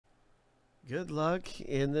Good luck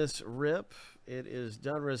in this rip. It is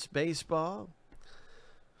Donruss Baseball.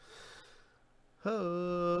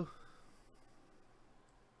 Ho!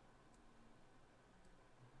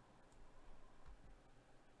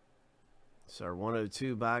 It's our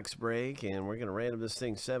 102 box break, and we're going to random this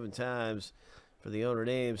thing 7 times for the owner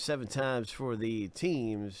name, 7 times for the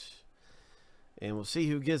teams. And we'll see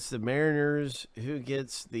who gets the Mariners, who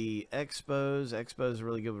gets the Expos. Expos are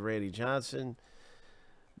really good with Randy Johnson.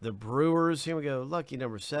 The Brewers, here we go, lucky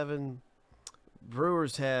number 7.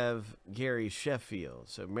 Brewers have Gary Sheffield.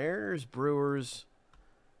 So Mariners, Brewers,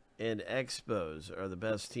 and Expos are the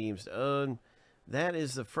best teams to own. That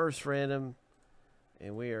is the first random.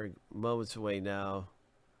 And we are moments away now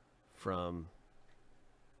from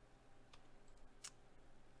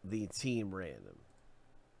the team random.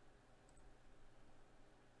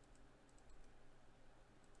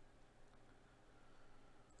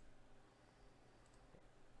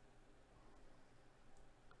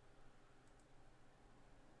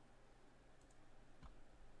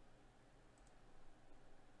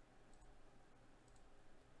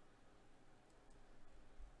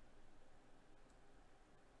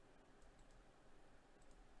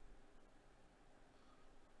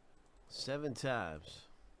 Seven times.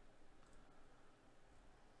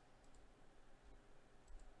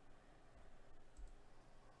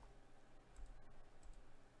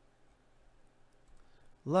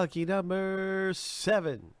 Lucky number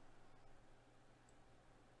 7.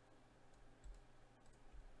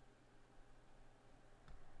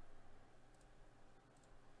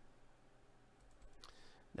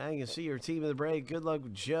 Now you can see your team of the break. Good luck,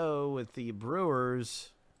 Joe, with the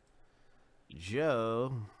Brewers.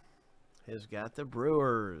 Joe has got the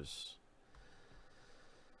Brewers.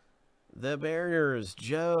 The Mariners,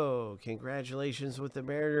 Joe. Congratulations with the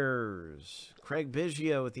Mariners. Craig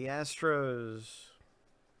Biggio with the Astros.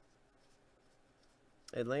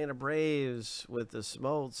 Atlanta Braves with the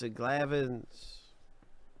Smoltz and Glavins.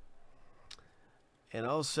 And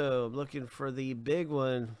also, I'm looking for the big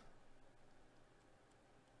one.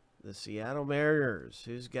 The Seattle Mariners.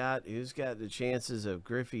 Who's got the chances of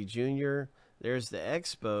Griffey Jr.? There's the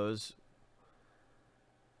Expos.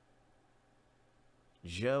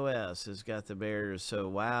 Joe S. has got the Mariners. So,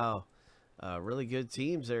 wow. Really good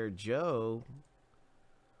teams there. Joe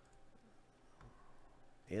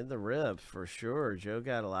in the rip for sure. Joe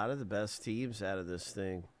got a lot of the best teams out of this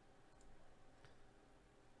thing.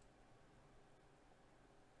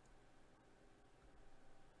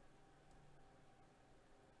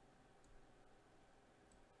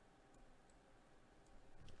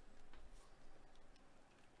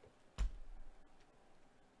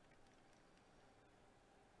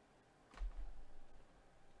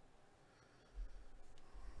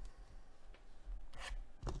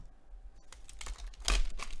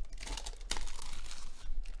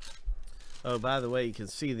 Oh, by the way, you can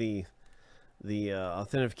see the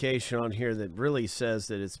authentication on here that really says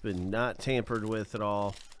that it's been not tampered with at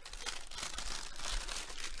all.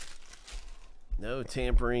 No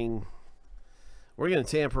tampering. We're going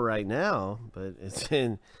to tamper right now, but it's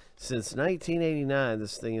been since 1989.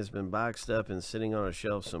 This thing has been boxed up and sitting on a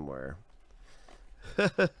shelf somewhere.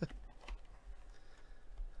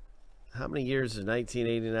 How many years is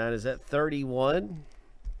 1989? Is that 31?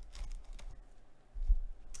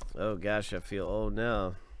 Oh gosh, I feel old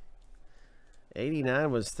now.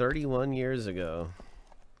 89 was 31 years ago.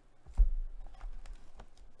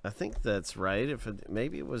 I think that's right. If it,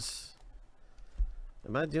 maybe it was.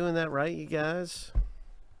 Am I doing that right, you guys?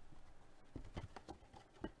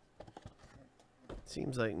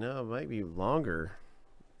 Seems like no, it might be longer.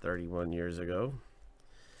 31 years ago.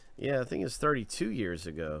 Yeah, I think it's 32 years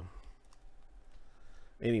ago.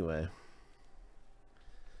 Anyway.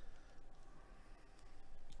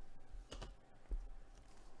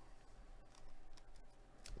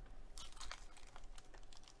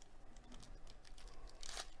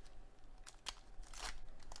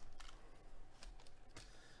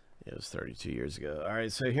 It was 32 years ago. All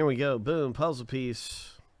right, so here we go. Boom, puzzle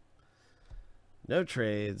piece. No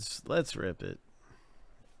trades. Let's rip it.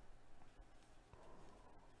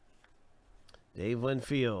 Dave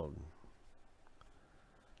Winfield.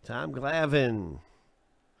 Tom Glavine.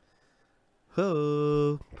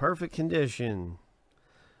 Oh, perfect condition.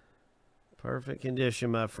 Perfect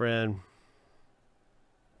condition, my friend.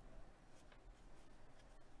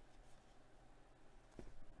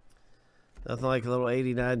 Nothing like a little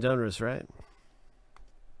 89 Donruss, right?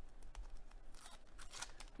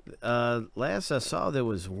 Last I saw, there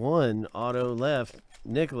was one auto left,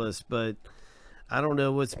 Nicholas, but I don't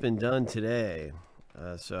know what's been done today.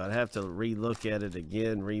 So I'd have to re-look at it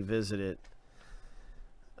again, revisit it.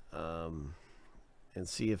 and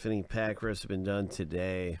see if any pack rips have been done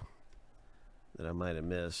today that I might have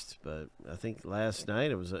missed. But I think last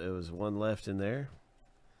night it was one left in there.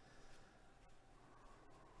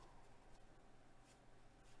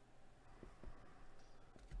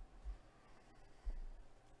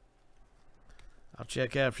 I'll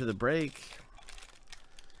check after the break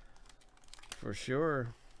for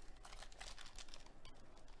sure.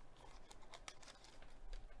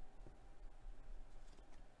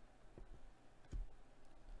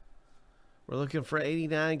 We're looking for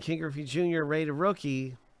 89 King Griffey Jr. rated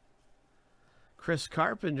rookie. Chris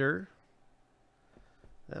Carpenter.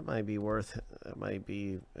 That might be worth,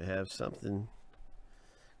 have something.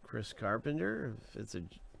 Chris Carpenter, if it's a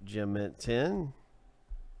gem mint 10.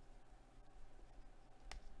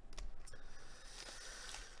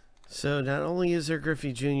 So not only is there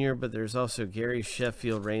Griffey Jr., but there's also Gary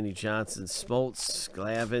Sheffield, Randy Johnson, Smoltz,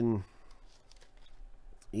 Glavin,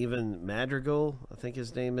 even Madrigal, I think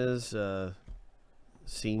his name is,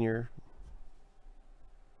 senior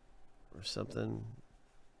or something.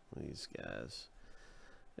 These guys.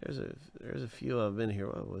 There's a few of them in here.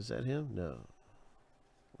 What, was that him? No.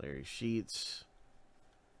 Larry Sheets.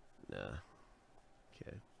 Nah.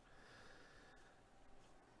 Okay.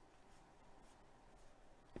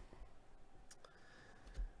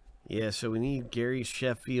 Yeah, so we need Gary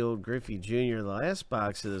Sheffield, Griffey Jr. The last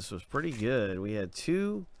box of this was pretty good. We had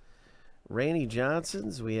 2 Randy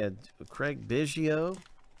Johnsons. We had Craig Biggio.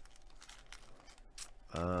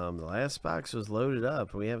 The last box was loaded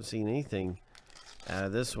up. We haven't seen anything out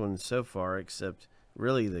of this one so far except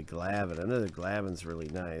really the Glavin. I know the Glavin's really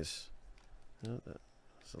nice. Oh,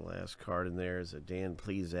 that's the last card in there is a Dan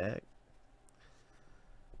Plesac.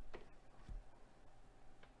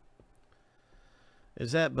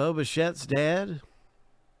 Is that Bo Bichette's dad?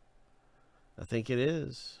 I think it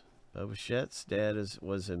is. Bo Bichette's dad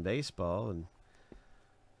was in baseball, and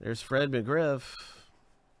there's Fred McGriff.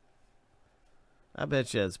 I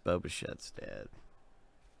bet you that's Bo Bichette's dad.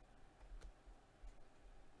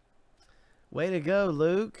 Way to go,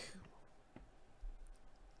 Luke.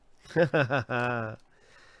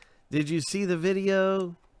 Did you see the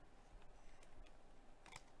video?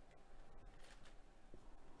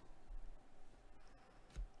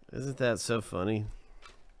 Isn't that so funny?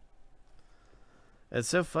 It's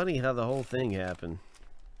so funny how the whole thing happened.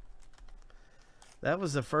 That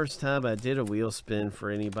was the first time I did a wheel spin for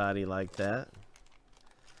anybody like that.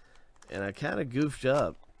 And I kind of goofed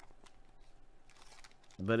up.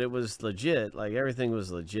 But it was legit. Like, everything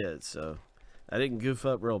was legit. So, I didn't goof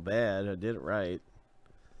up real bad. I did it right.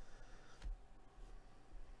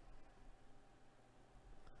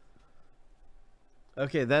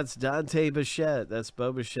 Okay, that's Dante Bichette. That's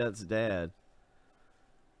Bo Bichette's dad.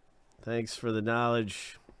 Thanks for the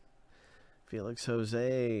knowledge, Felix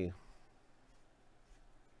Jose.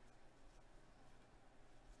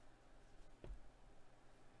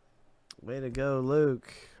 Way to go,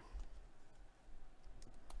 Luke.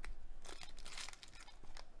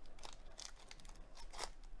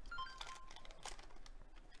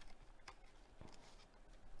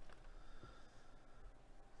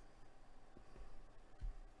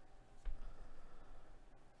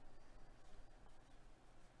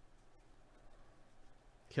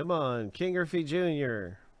 Come on, King Griffey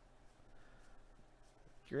Jr.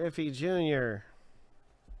 Griffey Jr.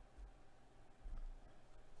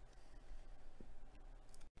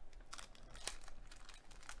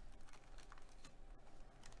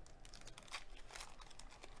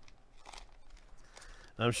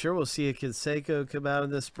 I'm sure we'll see a Canseco come out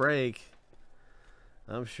in this break.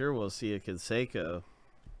 I'm sure we'll see a Canseco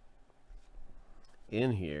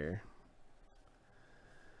in here.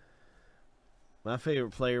 My favorite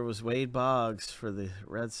player was Wade Boggs for the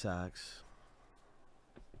Red Sox.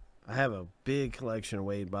 I have a big collection of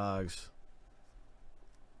Wade Boggs.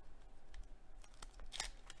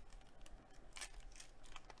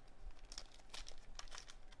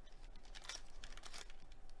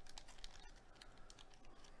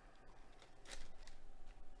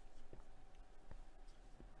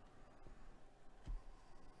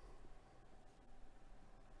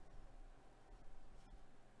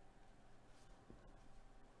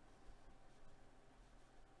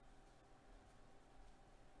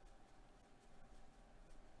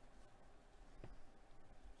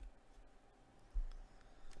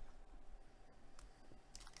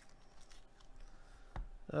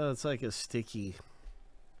 Oh, it's like a sticky.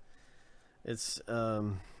 It's,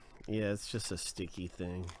 yeah, it's just a sticky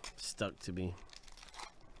thing. Stuck to me.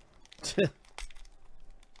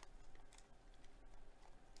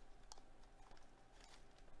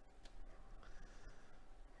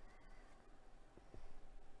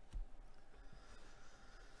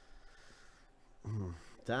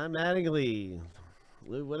 Don Mattingly,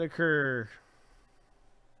 Lou Whitaker,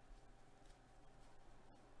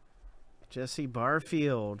 Jesse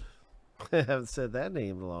Barfield. I haven't said that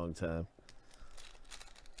name in a long time.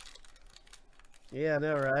 Yeah, I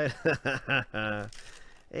know, right?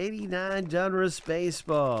 89 Donruss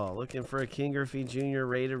Baseball. Looking for a King Griffey Jr.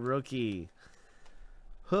 rated rookie.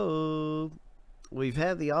 Ho! We've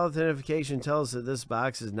had the authentication tell us that this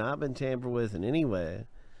box has not been tampered with in any way.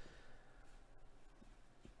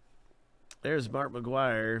 There's Mark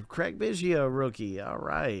McGuire. Craig Biggio, rookie. All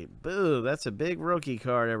right. Boom. That's a big rookie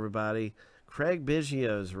card, everybody. Craig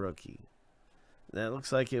Biggio's rookie. That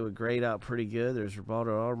looks like it would grade out pretty good. There's Robaldo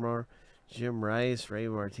Alomar, Jim Rice, Ray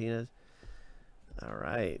Martinez. All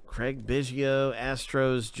right. Craig Biggio,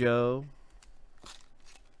 Astros Joe.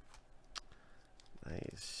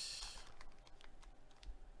 Nice.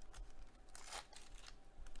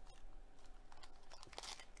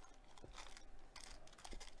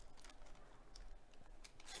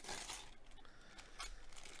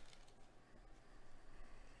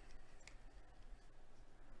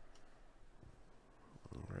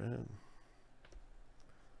 All right.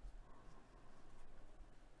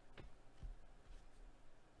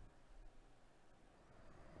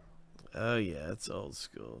 Oh, yeah, it's old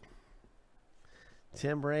school.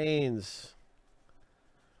 Tim Raines.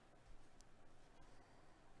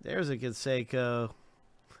 There's a Canseco.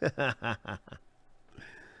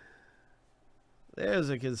 There's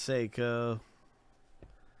a Canseco.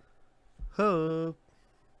 Ho.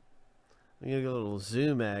 I'm going to get a little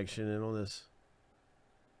zoom action in on this.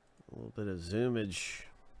 A little bit of zoomage.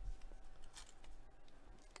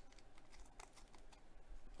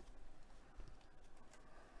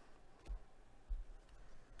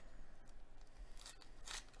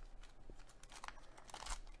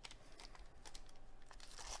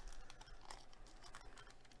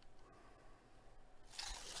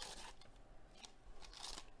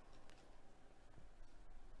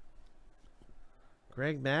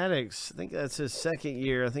 Greg Maddux, I think that's his second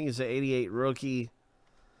year. I think he's an 88 rookie.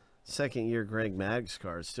 Second year Greg Maddux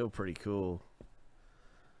card. Still pretty cool.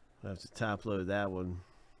 I'll have to top load that one.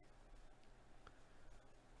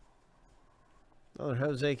 Another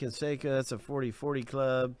Jose Canseco. That's a 40-40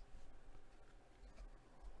 club.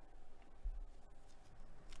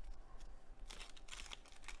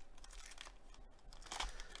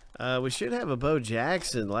 We should have a Bo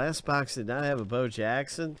Jackson. Last box did not have a Bo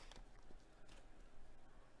Jackson.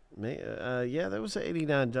 Yeah, that was an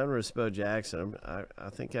 89 Donruss Bo Jackson. I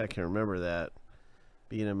think I can remember that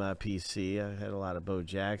being in my PC. I had a lot of Bo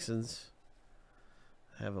Jacksons.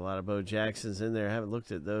 I have a lot of Bo Jacksons in there. I haven't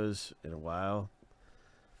looked at those in a while.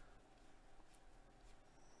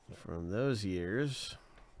 From those years.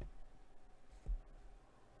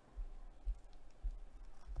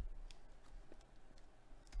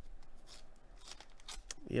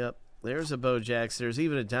 Yep. There's a Bo Jackson. There's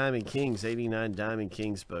even a Diamond Kings, 89 Diamond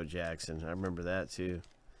Kings Bo Jackson. I remember that too.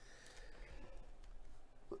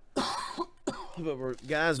 But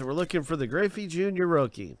guys, we're looking for the Griffey Jr.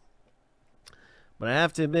 rookie. But I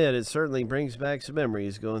have to admit, it certainly brings back some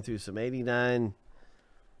memories going through some 89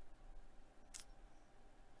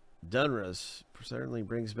 Donruss. Certainly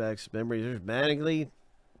brings back some memories. There's Mattingly.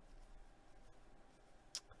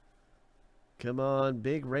 Come on,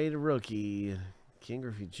 big rated rookie. King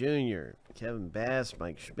Griffey Jr., Kevin Bass,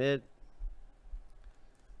 Mike Schmidt.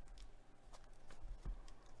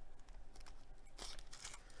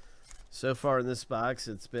 So far in this box,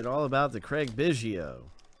 it's been all about the Craig Biggio.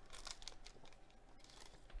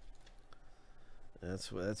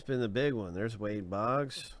 That's been the big one. There's Wade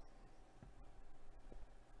Boggs.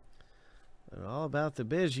 And all about the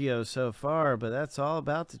Biggio so far, but that's all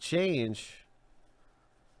about to change.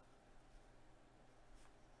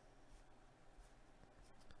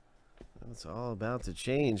 It's all about to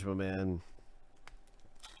change, my man.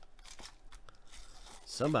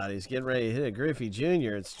 Somebody's getting ready to hit a Griffey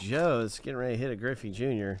Jr. It's Joe. It's getting ready to hit a Griffey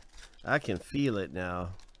Jr. I can feel it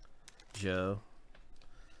now, Joe.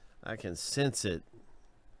 I can sense it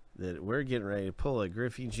that we're getting ready to pull a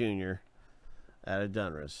Griffey Jr. out of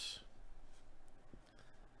Donruss.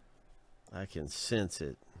 I can sense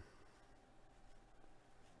it.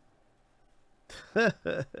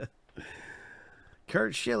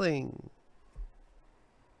 Kurt Schilling.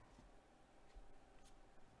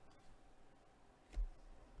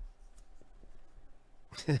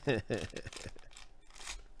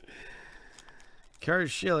 Kurt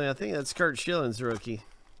Schilling. I think that's Kurt Schilling's rookie.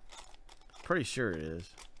 Pretty sure it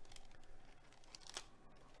is.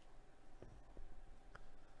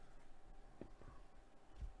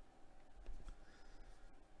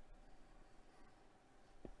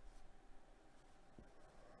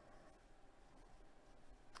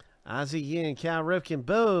 Ozzie Yin, Cal Ripken,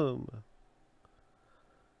 boom.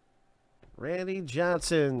 Randy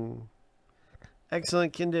Johnson.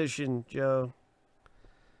 Excellent condition, Joe.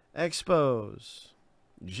 Expos.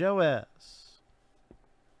 Joe S.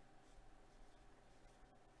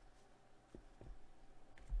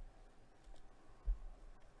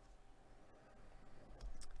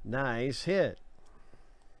 Nice hit.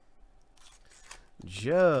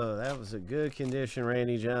 Joe, that was a good condition.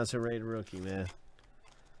 Randy Johnson, rated rookie, man.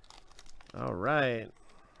 All right.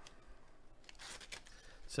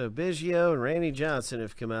 So Biggio and Randy Johnson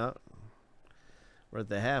have come out. We're at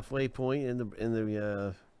the halfway point in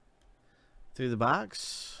the through the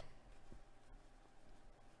box.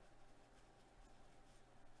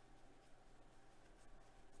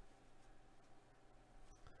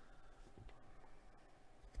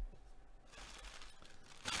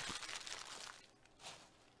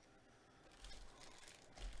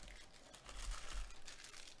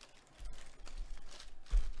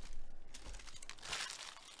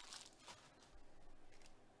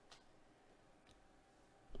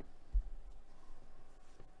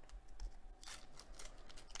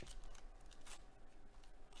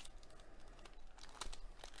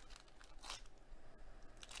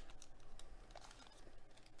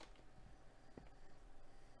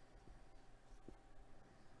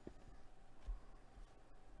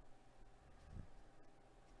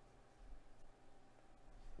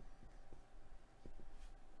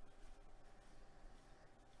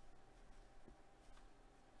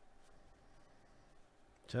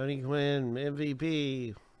 Tony Gwynn,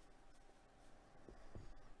 MVP.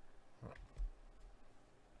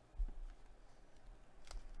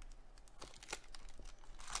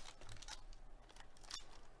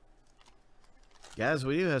 Guys,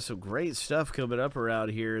 we do have some great stuff coming up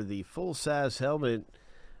around here. The full-size helmet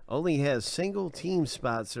only has single team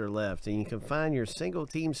spots that are left, and you can find your single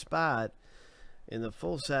team spot in the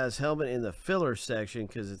full-size helmet in the filler section,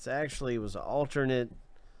 because it's actually was an alternate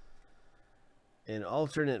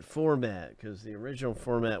format, because the original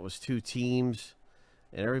format was 2 teams,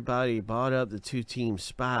 and everybody bought up the 2 team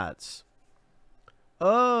spots.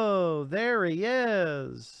 Oh, there he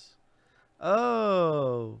is.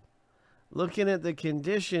 Oh, looking at the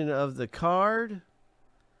condition of the card,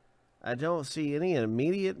 I don't see any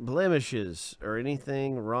immediate blemishes or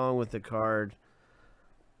anything wrong with the card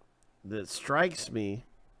that strikes me.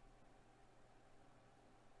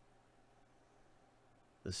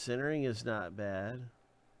 The centering is not bad.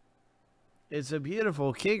 It's a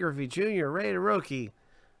beautiful King Griffey Jr. rated rookie.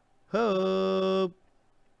 Ho!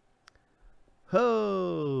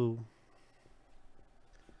 Ho!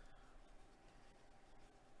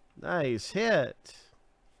 Nice hit.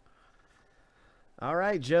 All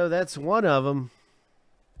right, Joe, that's one of them.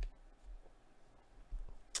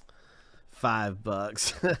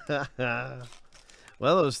 $5.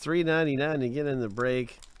 Well, it was $3.99 to get in the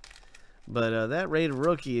break. But that rated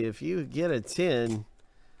rookie, if you get a 10,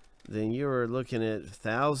 then you're looking at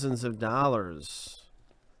thousands of dollars.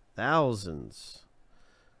 Thousands.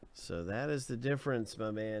 So that is the difference,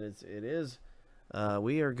 my man. It is.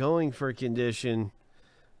 We are going for condition,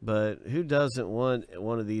 but who doesn't want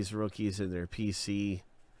one of these rookies in their PC?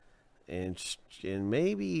 And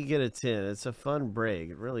maybe you get a 10. It's a fun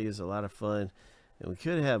break. It really is a lot of fun. And we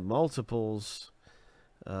could have multiples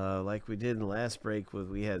like we did in the last break.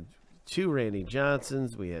 We had 2 Randy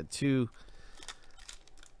Johnsons. We had two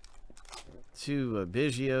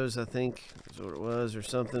Biggios, I think is what it was, or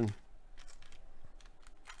something.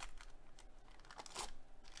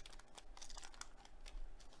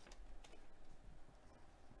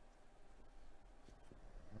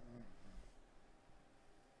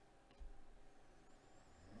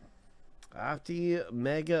 Opti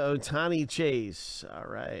Mega Otani Chase. All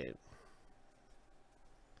right.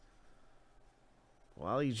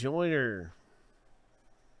 Wally Joyner.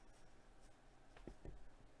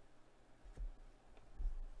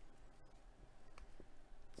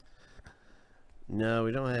 No,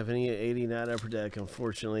 we don't have any 89 upper deck,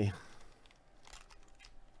 unfortunately.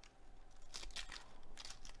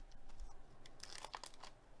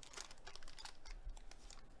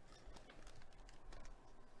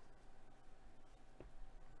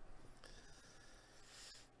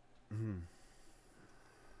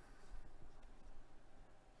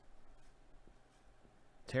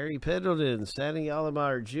 Terry Pendleton, Sandy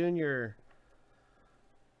Alomar Jr.,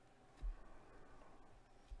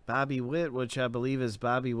 Bobby Witt, which I believe is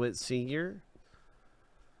Bobby Witt Sr.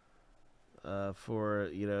 For,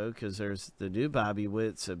 you know, because there's the new Bobby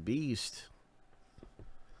Witt's a beast.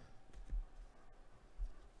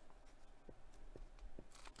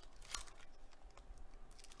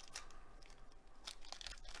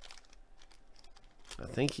 I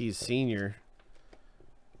think he's senior.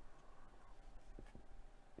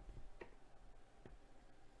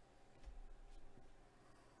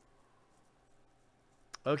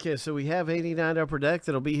 Okay, so we have 89 Upper Deck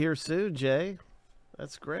that'll be here soon, Jay.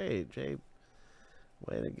 That's great, Jay.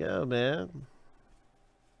 Way to go, man.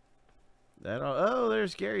 Oh,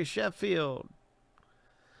 there's Gary Sheffield.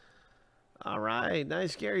 All right,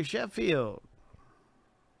 nice Gary Sheffield.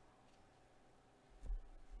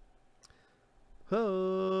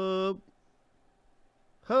 Ho.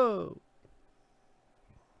 Ho.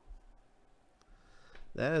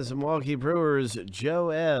 That is the Milwaukee Brewers' Joe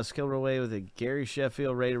S. coming away with a Gary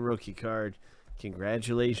Sheffield rated rookie card.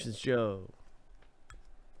 Congratulations, Joe.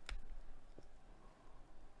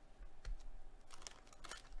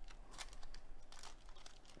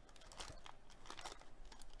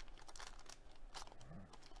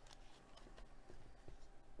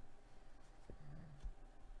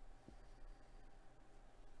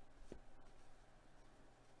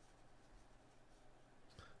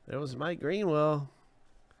 There was Mike Greenwell.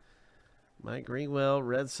 Mike Greenwell,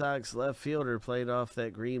 Red Sox left fielder, played off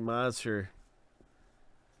that green monster.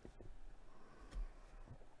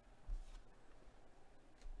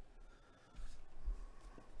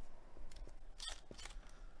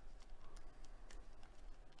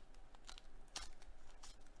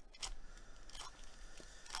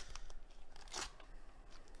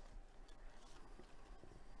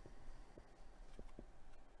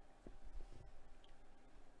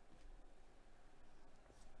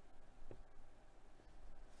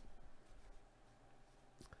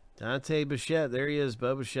 Dante Bichette, there he is,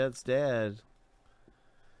 Bo Bichette's dad.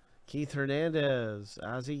 Keith Hernandez,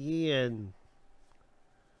 Ozzie Ian,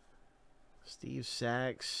 Steve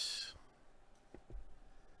Sachs.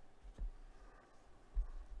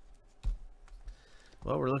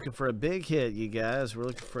 Well, we're looking for a big hit, you guys. We're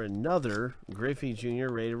looking for another Griffey Jr.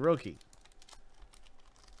 rated rookie.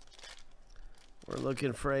 We're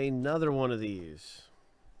looking for another one of these.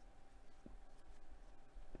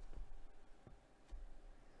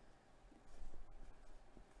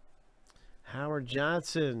 Howard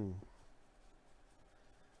Johnson.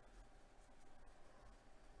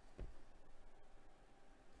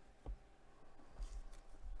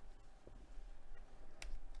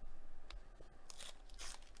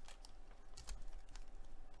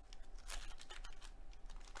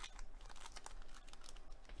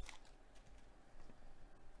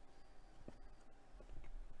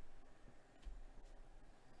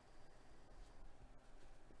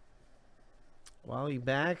 Wally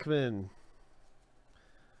Backman.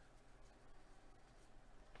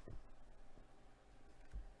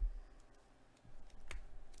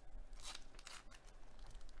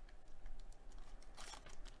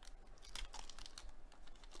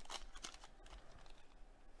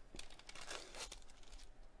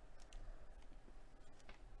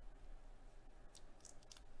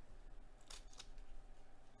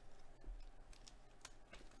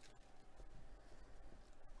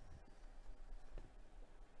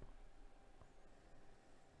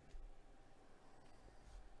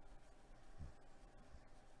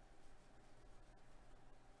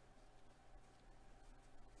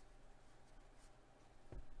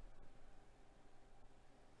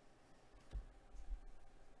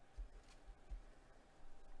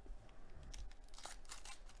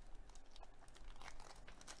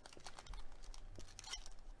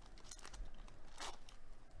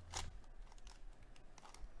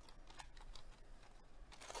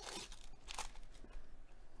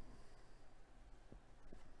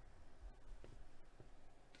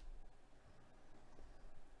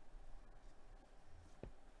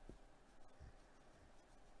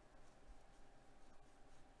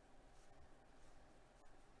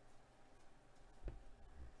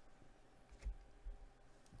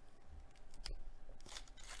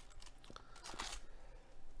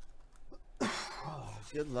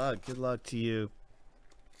 Good luck. Good luck to you.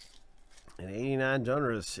 And 89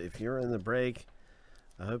 Donruss, if you're in the break,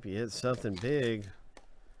 I hope you hit something big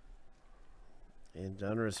in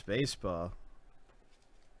Donruss baseball.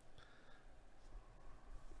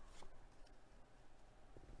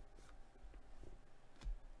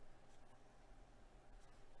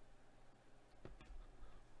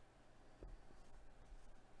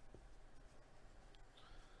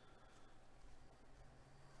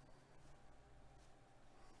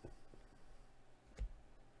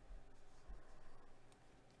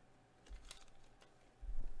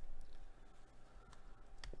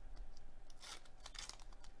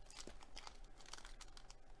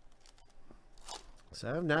 So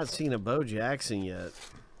I have not seen a Bo Jackson yet.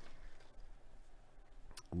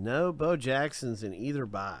 No Bo Jacksons in either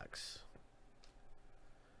box.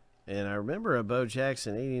 And I remember a Bo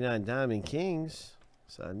Jackson 89 Diamond Kings.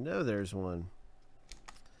 So I know there's one.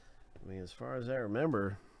 I mean, as far as I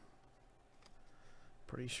remember,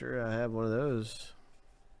 pretty sure I have one of those.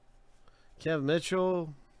 Kev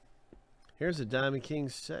Mitchell. Here's a Diamond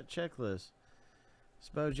Kings set checklist. Is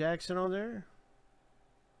Bo Jackson on there?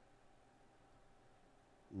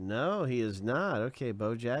 No, he is not. Okay,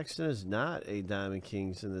 Bo Jackson is not a Diamond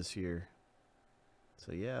Kings in this year.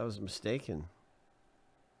 So, yeah, I was mistaken.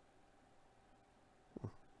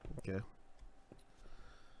 Okay.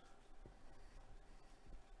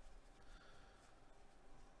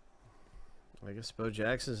 I guess Bo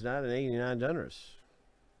Jackson's not an 89 Donruss.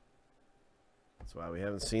 That's why we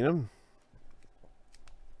haven't seen him.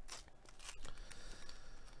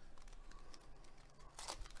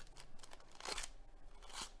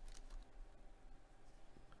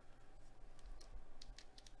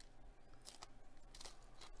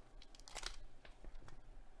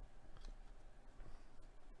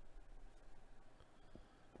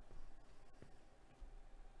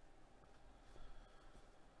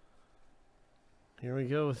 Here we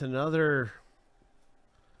go with another.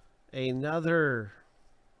 Oh,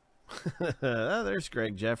 there's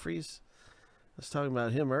Greg Jeffries. I was talking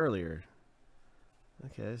about him earlier.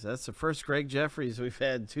 Okay, so that's the first Greg Jeffries we've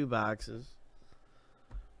had 2 boxes.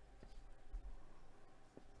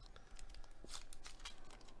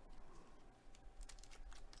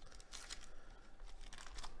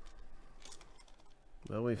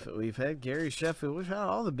 Well, we've had Gary Sheffield. We've had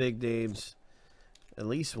all the big names at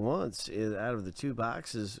least once out of the 2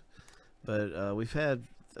 boxes, but we've had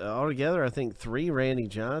altogether I think 3 Randy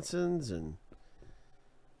Johnsons, and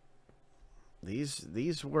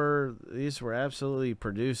these were absolutely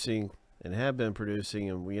producing and have been producing,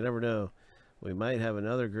 and we never know, we might have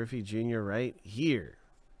another Griffey Jr. right here.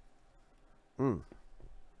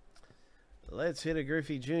 Let's hit a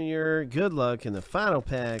Griffey Jr. Good luck in the final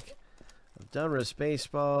pack of Donruss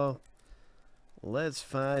Baseball. Let's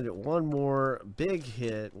find one more big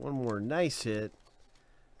hit, one more nice hit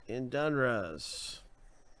in Donruss.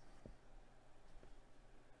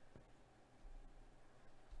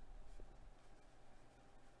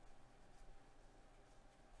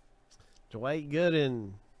 Dwight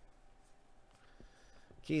Gooden.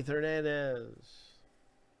 Keith Hernandez.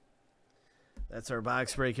 That's our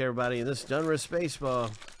box break, everybody, in this Donruss Baseball.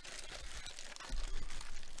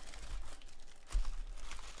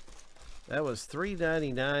 That was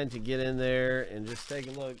 $3.99 to get in there, and just take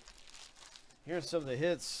a look. Here's some of the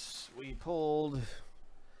hits we pulled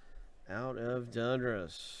out of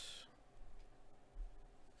Donruss.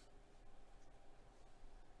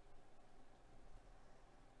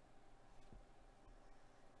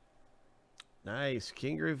 Nice.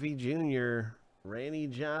 King Griffey Jr., Randy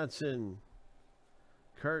Johnson,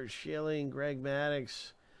 Kurt Schilling, Greg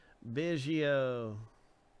Maddux, Biggio,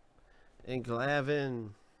 and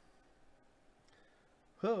Glavine.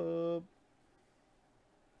 Oh,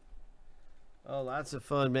 lots of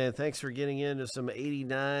fun, man. Thanks for getting into some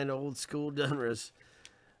 89 old school Donruss.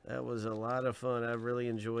 That was a lot of fun. I really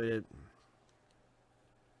enjoyed it.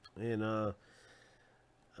 And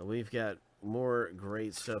we've got more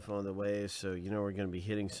great stuff on the way, so you know we're going to be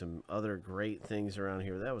hitting some other great things around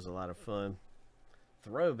here. That was a lot of fun.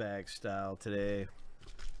 Throwback style today.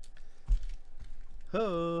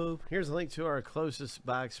 Oh, here's a link to our closest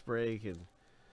box break, and